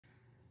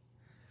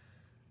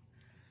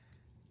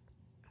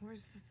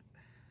Where's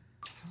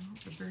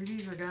the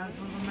birdies are God's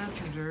little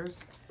messengers.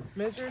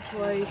 Measure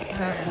twice,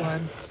 pet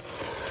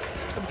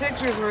once. A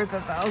picture's worth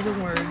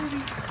 1,000 words.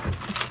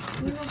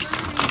 Little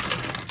birdie.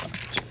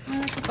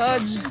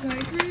 Fudge.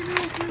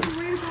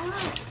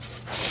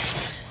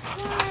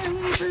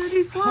 Little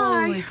birdie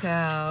fly. Holy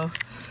cow.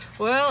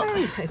 Well,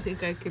 I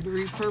think I could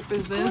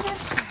repurpose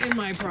this in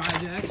my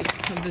project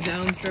of the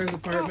downstairs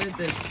apartment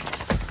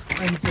that's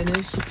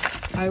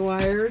unfinished. I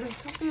wired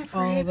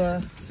all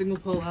the single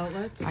pole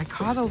outlets. I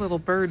caught a little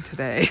bird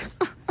today.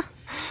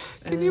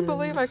 Can you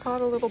believe I caught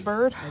a little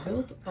bird? I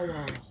built a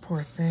wall.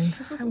 Poor thing.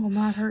 I will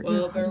not hurt you.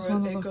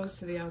 Well, it goes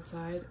to the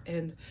outside,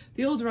 and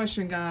the old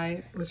Russian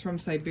guy was from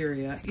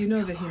Siberia. You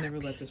know that he never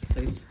let this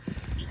place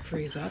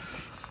freeze up.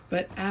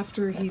 But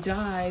after he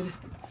died,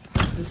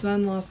 the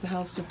son lost the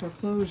house to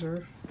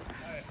foreclosure.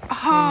 Oh,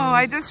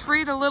 I just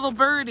freed a little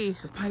birdie.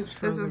 The pipes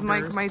This is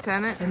Mike, my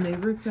tenant. and they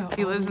ripped out.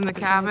 He lives in the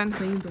cabin.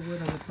 Cleaned the wood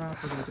on the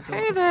property. To build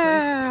Hey this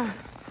there. place.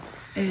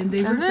 And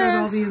they ripped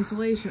out all the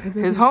insulation. I've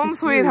been His here home 6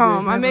 sweet years.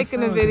 home. I've I'm never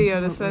making a saw it video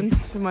until to send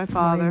to my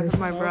father,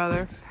 my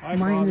brother.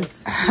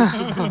 minus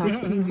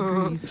 15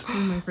 degrees. One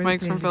of my friends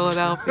Mike's from made it.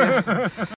 Philadelphia.